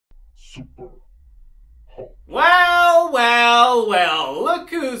Super Hot. Well, well, well, look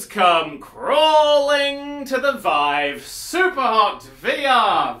who's come crawling to the Vive. SUPERHOT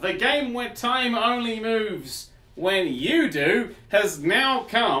VR, the game where time only moves when you do, has now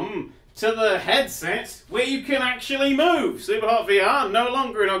come to the headset where you can actually move. SUPERHOT VR, no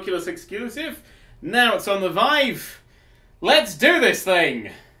longer an Oculus exclusive, now it's on the Vive. Let's do this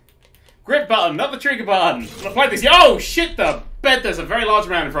thing. Grip button, not the trigger button. I'm gonna play this. Oh shit, the bed, there's a very large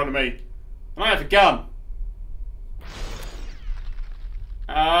man in front of me. And I have a gun.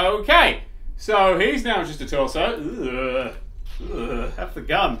 Okay, so he's now just a torso. Have the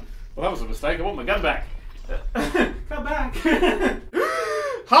gun. Well, that was a mistake. I want my gun back. Come back.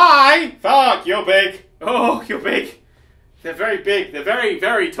 Hi! Fuck, you're big. Oh, you're big. They're very big. They're very,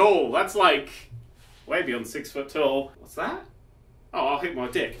 very tall. That's like way beyond 6 foot tall. What's that? Oh, I'll hit my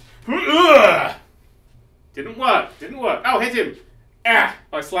dick. Didn't work. Didn't work. Oh, hit him. Ah,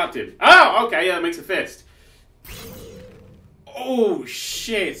 I slapped him. Oh, okay, yeah, that makes a fist. Oh,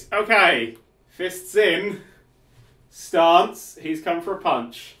 shit. Okay. Fists in. Stance. He's come for a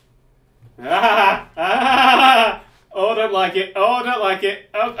punch. Ah! Ah! Oh, don't like it. Oh, don't like it.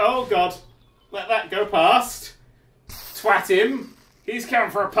 Oh, God. Let that go past. Twat him. He's come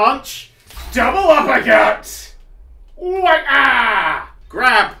for a punch. Double uppercut. What? Ah!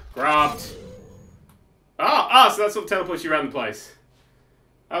 Grab. Grabbed. So that sort of teleports you around the place.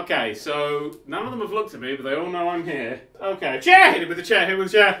 Okay, so none of them have looked at me, but they all know I'm here. Okay, chair! Hit him with a chair, hit him with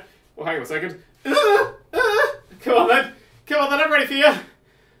a chair. Well, hang on a second. Come on then. Come on then, I'm ready for you.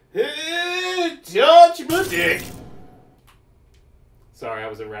 Touch my dick. Sorry, I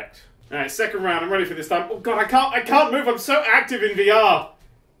was erect. Alright, second round, I'm ready for this time. Oh god, I can't move, I'm so active in VR.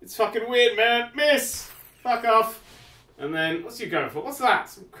 It's fucking weird, man. Miss! Fuck off. And then, what's he going for? What's that?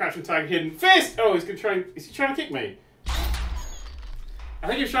 Some crouching tag hidden fist! Oh, is he trying to kick me? I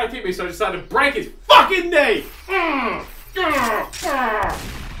think he was trying to kick me, so I decided to break his fucking knee!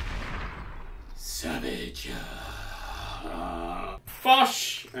 Savage.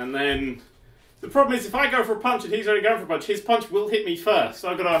 Fosh! And then, the problem is if I go for a punch and he's already going for a punch, his punch will hit me first. So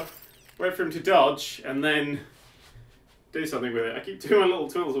I've got to wait for him to dodge and then do something with it. I keep doing my little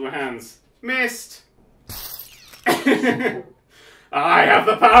tools with my hands. Missed! I have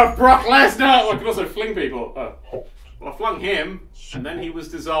the power of Brock Lesnar! Oh, I can also fling people. Oh. Well, I flung him, and then he was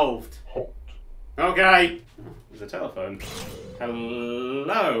dissolved. Okay. There's a telephone.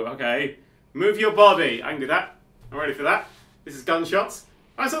 Hello. Okay. Move your body. I can do that. I'm ready for that. This is gunshots.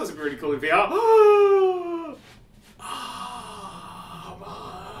 I thought this would be really cool in VR. Oh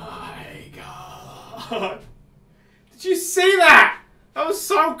my god. Did you see that? That was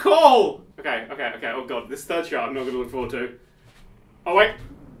so cool. Okay. Oh god, this third shot I'm not going to look forward to. Oh wait.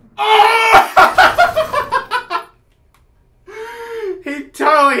 Oh! He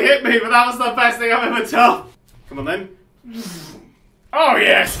totally hit me, but that was the best thing I've ever done. Come on then. Oh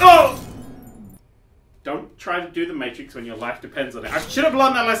yes. Oh! Don't try to do the Matrix when your life depends on it. I should have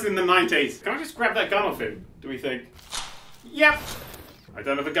learned that lesson in the 90s. Can I just grab that gun off him, do we think? Yep. I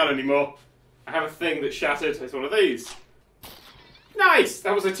don't have a gun anymore. I have a thing that shattered. It's one of these. Nice!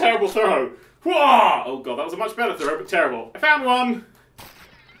 That was a terrible throw. Whoa! Oh god, that was a much better throw, but terrible. I found one.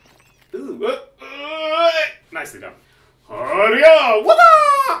 Ooh. Nicely done. Oh,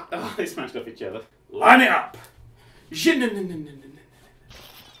 they smashed off each other. Line it up.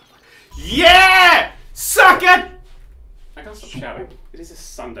 Yeah! Suck it! I can't stop shouting. It is a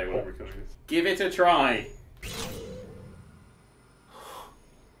Sunday when I'm recording this. Give it a try.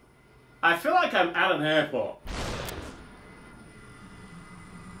 I feel like I'm at an airport.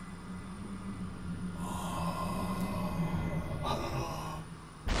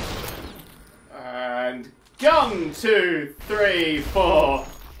 And gun, 2, 3, 4.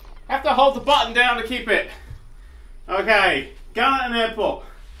 Have to hold the button down to keep it. Okay, gun at an airport.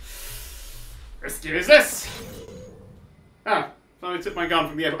 Risky is this? Oh, somebody took my gun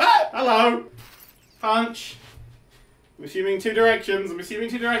from the airport. Ah, hello! Punch. I'm assuming 2 directions.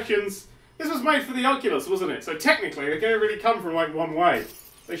 This was made for the Oculus, wasn't it? So technically, they can't really come from like one way.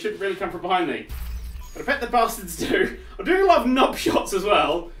 They shouldn't really come from behind me. But I bet the bastards do. I'm doing a lot of knob shots as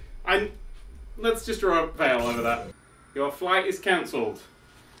well. Let's just draw a veil over that. Your flight is cancelled.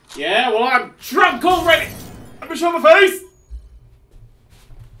 Yeah, well I'm drunk already! I'm gonna show my face!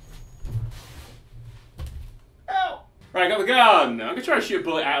 Ow! Right, I got the gun. I'm gonna try to shoot a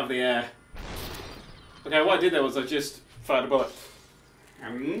bullet out of the air. Okay, what I did there was I just fired a bullet.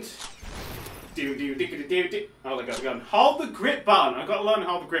 And... Oh, I got the gun. Hold the grip button. I've got to learn to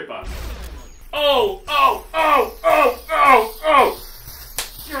hold the grip button. Oh!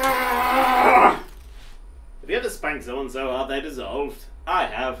 Have you ever spanked someone so hard they dissolved? I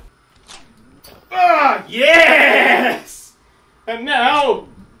have. Ah, yes! And now,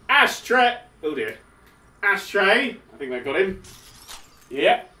 ashtray. Oh dear. Ashtray. I think that got him.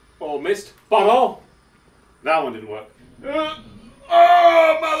 Yep. All missed. Bottle. That one didn't work.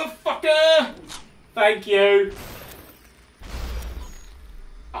 Oh, motherfucker! Thank you.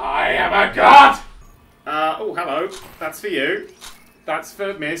 I am a god! Oh, hello. That's for you. That's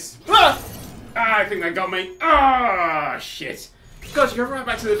for Miss. Ah! I think that got me. Ah, shit. God, you go right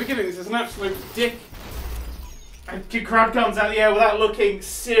back to the beginning. This is an absolute dick. I can grab guns out of the air without looking.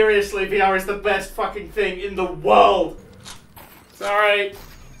 Seriously, VR is the best fucking thing in the world. Sorry.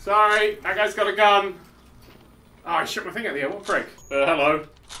 Sorry. That guy's got a gun. Oh, I shot my finger out of the air. What a prick. Hello.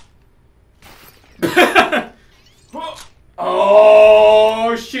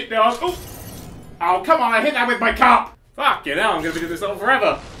 Oh, shit, no. Oh. Oh, come on. I hit that with my cup. Fuck, you know, I'm going to be doing this all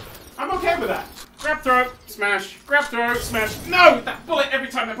forever. I'm okay with that. Grab throat, smash. Grab throat, smash. No! That bullet every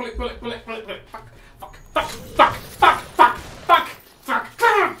time. That bullet. Fuck.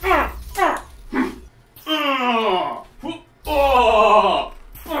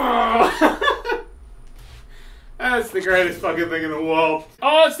 That's the greatest fucking thing in the world.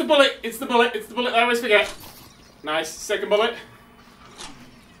 Oh, it's the bullet. It's the bullet. I always forget. Nice. Second bullet.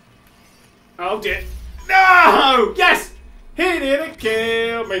 Oh, dear. No! Yes! He didn't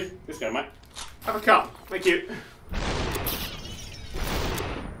kill me. This guy might. Have a cup. Thank you.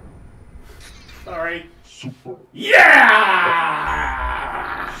 Sorry. Super. Yeah!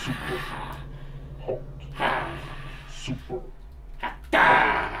 Super hot. Super.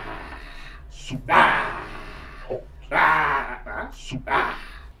 Super hot. Super.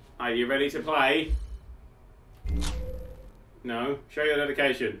 Are you ready to play? No. Show your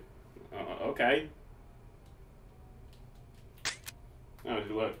dedication. Okay. Oh, it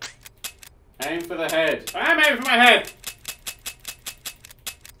didn't work. Aim for the head. I am aiming for my head!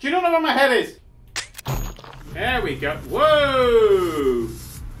 Do you not know where my head is? There we go. Whoa!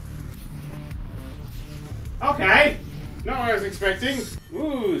 Okay. Not what I was expecting.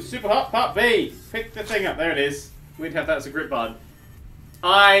 Ooh, Super Hot Part B. Pick the thing up. There it is. We'd have that as a grip button.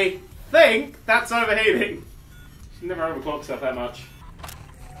 I think that's overheating. Should never overclock stuff that much.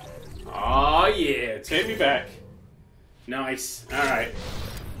 Oh yeah, take me back. Nice. Alright.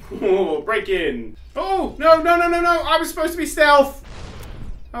 Oh, break in. Oh, no. I was supposed to be stealth.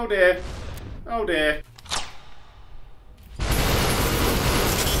 Oh dear. Oh dear.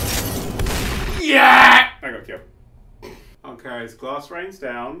 Yeah! I got killed. Okay, his glass rains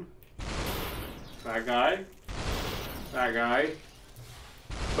down. That guy. That guy.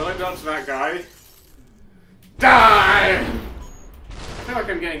 Bullet dodge that guy. Die! I feel like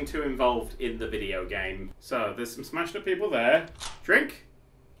I'm getting too involved in the video game. So, there's some smashed up people there. Drink?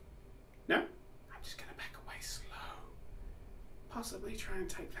 No? I'm just gonna back away slow. Possibly try and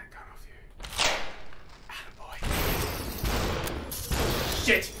take that gun off you. Attaboy.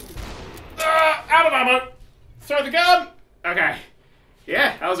 Shit! Out of ammo! Throw the gun! Okay.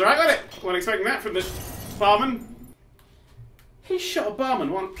 Yeah, I was alright with it. Wasn't expecting that from the barman. He shot a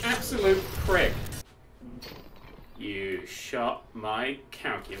barman, one absolute prick. You shot my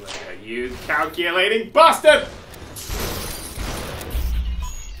calculator, you calculating bastard!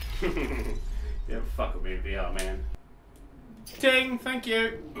 Yeah, fuck with me in VR, man. Ting, thank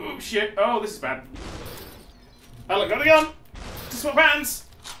you. Oh, shit. Oh, this is bad. Oh, look, got a gun! To swap hands!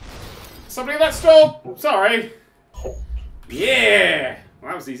 Somebody at that stall! Sorry. Yeah!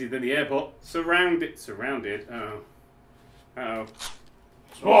 Well, that was easier than the airport. Surrounded. Oh. Uh-oh.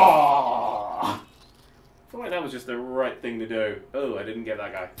 Whoa! I feel like that was just the right thing to do. Oh, I didn't get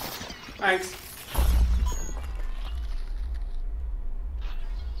that guy. Thanks.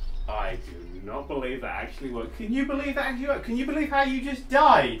 I do not believe that actually worked. Can you believe that actually worked? Can you believe how you just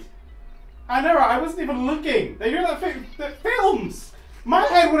died? I know, right? I wasn't even looking. They do that films. My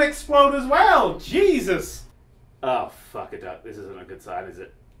head would explode as well. Jesus. Oh, fuck it up. This isn't a good sign, is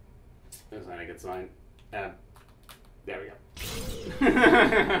it? This isn't a good sign. There we go.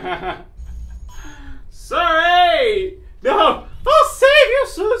 Sorry! No! I'll save you,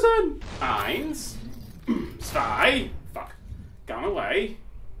 Susan! Eins. Zwei. Fuck. Gone away.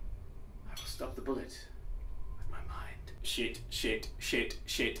 I will stop the bullet. With my mind. Shit.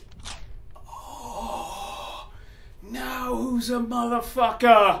 Oh! Now who's a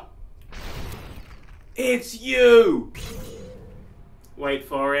motherfucker? It's you! Wait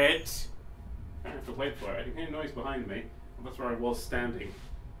for it. I don't have to wait for it. I can hear a noise behind me. Well, that's where I was standing.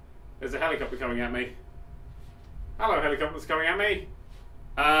 There's a helicopter coming at me. Hello, helicopter's coming at me.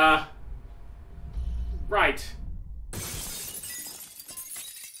 Right.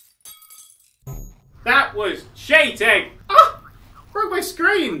 That was cheating! Ah! Broke my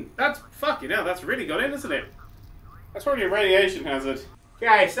screen! That's fucking hell, that's really got in, isn't it? That's probably a radiation hazard.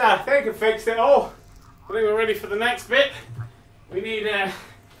 Okay, so I think I fixed it all. I think we're ready for the next bit. We need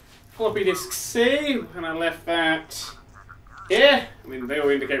floppy disk C, and I left that here. I mean, they all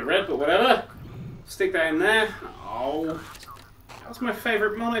indicate red, but whatever. Stick that in there. Oh, that's my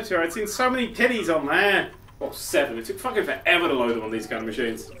favourite monitor. I'd seen so many titties on there. Oh, 7. It took fucking forever to load them on these kind of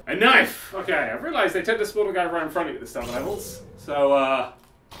machines. A knife! Okay, I've realised they tend to spawn a guy right in front of you at the start levels. So,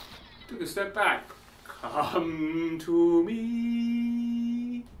 took a step back. Come to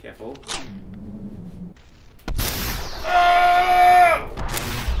me. Careful. Oh!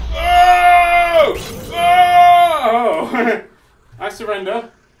 Oh! Oh! I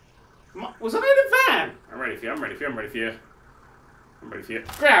surrender. Was I in a van? I'm ready for you, I'm ready for you, I'm ready for you. I'm ready for you.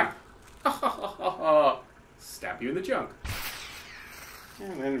 Grab! Stab you in the junk.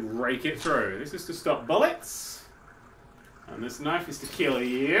 And then rake it through. This is to stop bullets. And this knife is to kill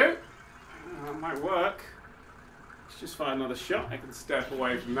you. That might work. Let's just fire another shot. I can step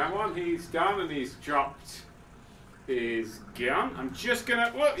away from that one. He's done and he's dropped his gun. I'm just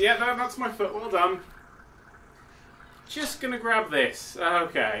gonna... Look, yeah, that's my foot. Well done. Just gonna grab this.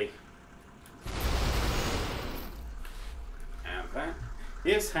 Okay. And that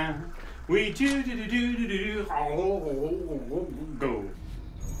is how we do. Go.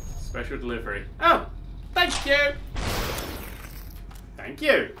 Special delivery. Oh, thank you. Thank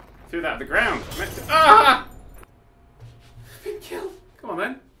you. Threw that at the ground. Ah! I've been killed. Come on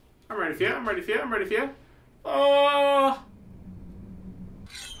then. I'm ready for you. I'm ready for you. I'm ready for you. Oh.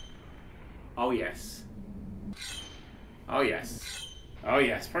 Oh yes. Oh yes. Oh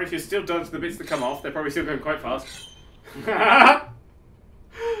yes. Probably should still dodge the bits that come off. They're probably still going quite fast. Oh,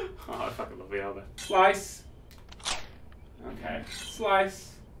 I fucking love the other. Slice. Okay.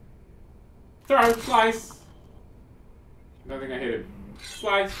 Slice. Throw. Slice. I don't think I hit him.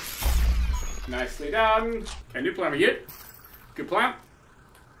 Slice. Nicely done. Okay, new plan with you. Good plan.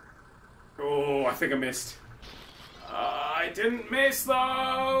 Oh, I think I missed. I didn't miss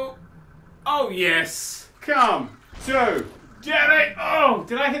though. Oh yes. Come. 2. Get it. Oh,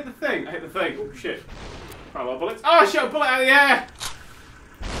 did I hit the thing? I hit the thing. Oh shit. Quite a lot of bullets. Oh, I shot a bullet out of the air.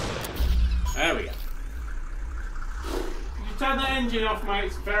 There we go. Could you turn that engine off, mate?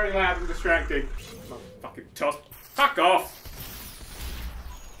 It's very loud and distracting. Oh, fucking toss. Fuck off.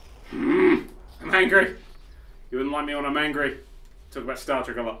 I'm angry. You wouldn't like me when I'm angry. Talk about Star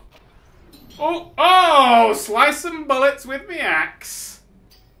Trek a lot. Oh, oh! Slice some bullets with me axe.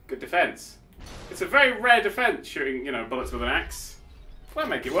 Good defense. It's a very rare defense, shooting, you know, bullets with an axe. Might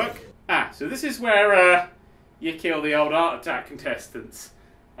make it work. Ah, so this is where you kill the old art attack contestants.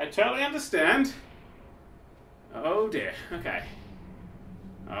 I totally understand. Oh dear. Okay.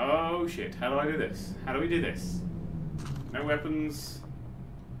 Oh shit. How do I do this? How do we do this? No weapons.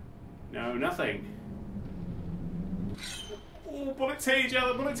 No, nothing. Oh, bullets hit each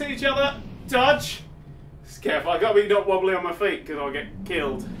other, bullets hit each other. Dodge. Just careful, I gotta be not wobbly on my feet because I'll get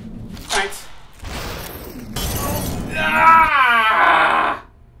killed. Thanks. Ah!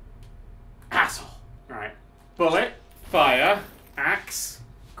 Asshole. Right. Bullet, fire, axe,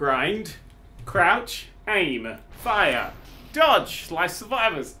 grind, crouch, aim, fire, dodge, slice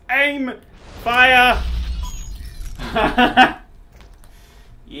survivors, aim, fire.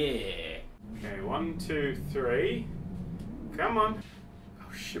 Yeah. Okay, 1, 2, 3. Come on.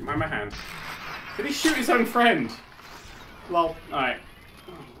 Oh shit, my hand. Did he shoot his own friend? Lol. Alright.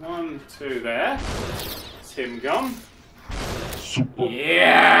 1, 2 there. It's him gone. Super.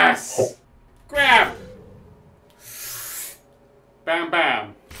 Yes! Grab! Bam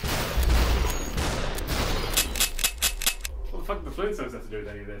bam. What the fuck do the Flintstones have to do with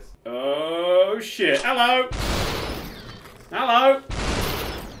any of this? Oh shit. Hello! Hello!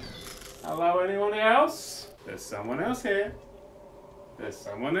 Hello, anyone else? There's someone else here. There's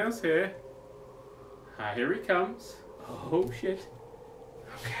someone else here. Ah, here he comes. Oh shit.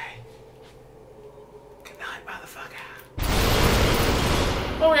 Okay. Good night, motherfucker.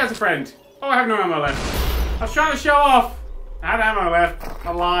 Oh, he has a friend. Oh, I have no ammo left. I was trying to show off. I had ammo left.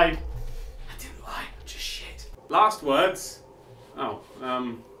 I lied. I didn't lie. I'm just shit. Last words. Oh,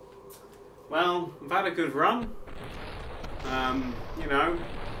 well, I've had a good run. You know.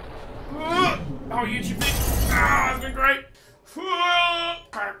 Oh, YouTube thing. Ah, it's been great.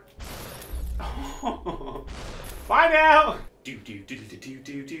 Bye now.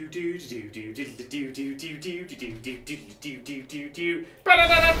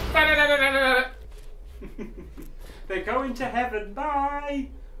 They're going to heaven. Bye.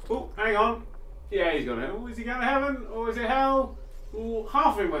 Oh, hang on. Yeah, he's going to heaven. Oh, is he going to heaven? Or is it hell? Oh,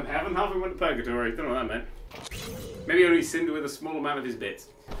 half of him went to heaven, half of him went to purgatory. Don't know what that meant. Maybe only cinder with a small amount of his bits.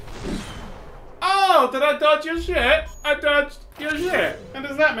 Oh, did I dodge your shit? I dodged your shit. And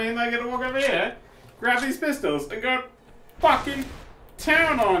does that mean I get to walk over here, grab these pistols, and go fucking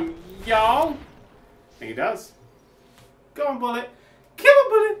town on y'all? I think he does. Go on, bullet. Come on,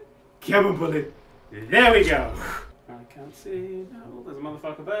 bullet. Come on, bullet. There we go. I can't see. No, there's a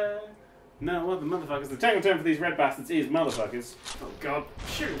motherfucker there. No other motherfuckers. The technical term for these red bastards is motherfuckers. Oh god,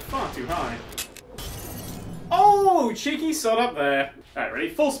 shooting far too high. Oh, cheeky sod up there. Alright, ready?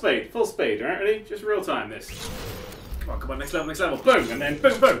 Full speed, alright, ready? Just real time this. Come on, next level, boom, and then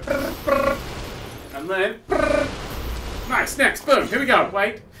boom, boom. And then, nice, next, boom, here we go,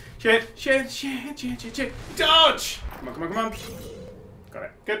 wait. Shit. Dodge! Come on. Got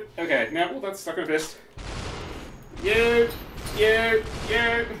it, good, okay, now, that's stuck in a fist. You in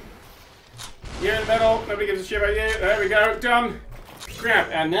the middle, nobody gives a shit about you, there we go, done. Crap,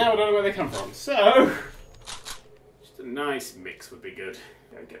 and now I don't know where they come from, so... a nice mix would be good.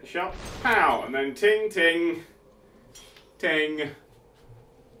 Go get the shot. Pow! And then ting, ting. Ting.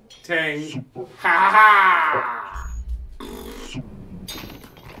 Ting. Ha ha!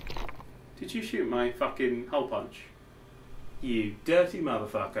 Did you shoot my fucking hole punch? You dirty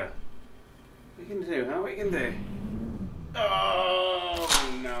motherfucker. What are you gonna do, huh? What are you gonna do? Oh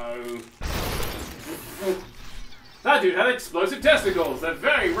no. That dude had explosive testicles. They're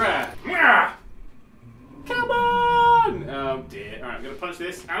very rare. Come on! Oh dear. Alright, I'm gonna punch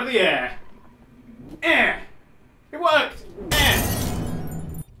this out of the air. Eh! It worked! Eh!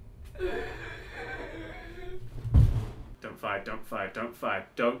 Don't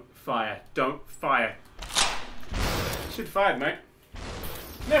fire. Should have fired, mate.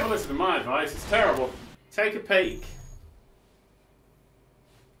 Never listen to my advice, it's terrible. Take a peek.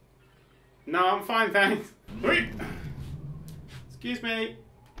 No, I'm fine, thanks. Excuse me.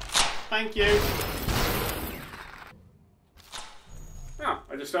 Thank you. Oh,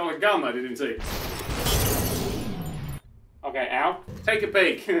 I just stole a gun I didn't see. Okay, ow. Take a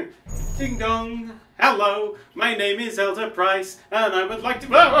peek. Ding dong. Hello, my name is Elder Price, and I would like to...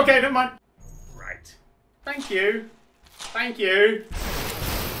 Oh, okay, never mind. Right. Thank you.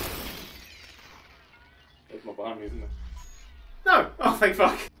 There's more behind me, isn't there? No! Oh, thank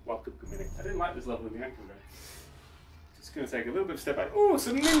fuck. Welcome, community. I didn't like this level in the action game. Just gonna take a little bit of a step back. Oh,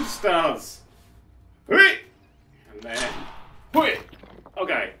 some ninja stars! And then...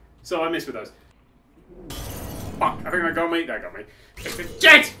 Okay, so I missed with those. Fuck, I think that got me.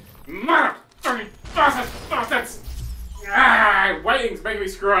 Jet! Motherfucking bastards! Ah, waiting to make me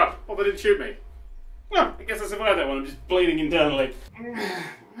screw up. Oh, they didn't shoot me. Well, I guess I survived that one. I'm just bleeding internally.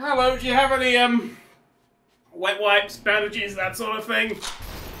 Hello, do you have any, wet wipes, bandages, that sort of thing?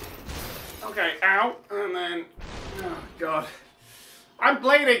 Okay, ow. And then... Oh, God. I'm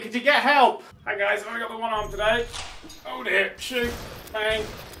bleeding. Could you get help? Hi, guys. I've only got the one arm today. Oh, dear. Shoot. Bang.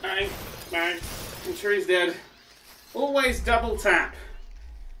 Bang. Bang. I'm sure he's dead. Always double tap.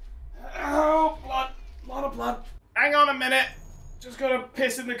 Oh, blood. A lot of blood. Hang on a minute. Just got to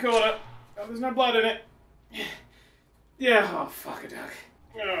piss in the corner. Oh, there's no blood in it. Yeah. Oh, fuck a duck.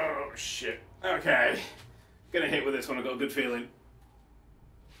 Oh, shit. Okay. Gonna hit with this one. I've got a good feeling.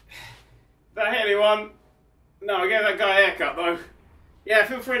 Did I hit anyone? No, I gave that guy a haircut, though. Yeah,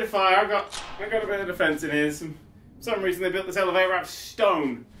 feel free to fire. I got a bit of defense in here. For some reason, they built this elevator out of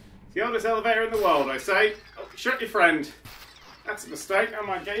stone. It's the oldest elevator in the world, I say. Oh, shut your friend. That's a mistake. I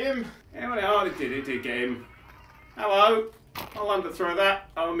might get him. Yeah, well, oh, it did get him. Hello. I'll underthrow that.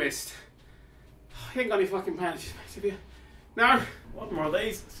 Oh, I missed. Oh, you ain't got any fucking bandages, mate, have you? No? One more of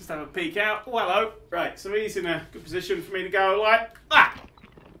these. Let's just have a peek out. Oh, hello. Right, so he's in a good position for me to go like... Ah!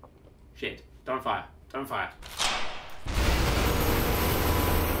 Shit. Don't fire. Don't fire.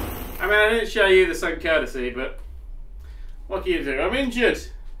 I mean, I didn't show you the same courtesy, but... What can you do? I'm injured.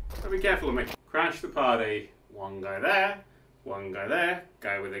 So be careful of me. Crash the party. One guy there. One guy there.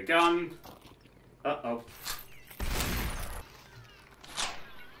 Guy with a gun. Uh-oh.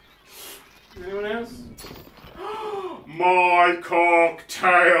 Anyone else? My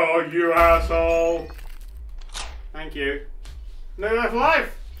cocktail, you asshole! Thank you. No, that's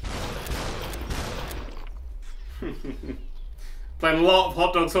life! Playing a lot of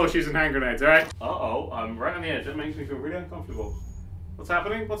hot dogs, horseshoes, and hand grenades, alright? Uh-oh, I'm right on the edge. That makes me feel really uncomfortable. What's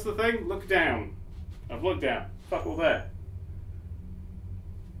happening? What's the thing? Look down. I've looked down. Fuck all there.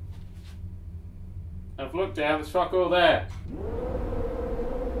 I've looked down. There's fuck all there.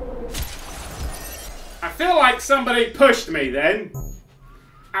 I feel like somebody pushed me then.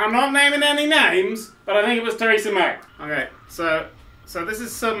 I'm not naming any names, but I think it was Theresa May. Okay, so this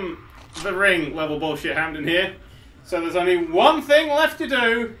is some The Ring level bullshit happening here. So there's only one thing left to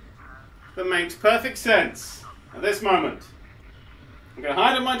do, that makes perfect sense at this moment. I'm gonna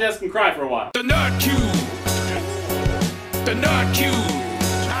hide at my desk and cry for a while. The Nerd3! The Nerd3!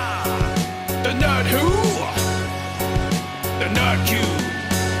 The Nerd who? The Nerd3!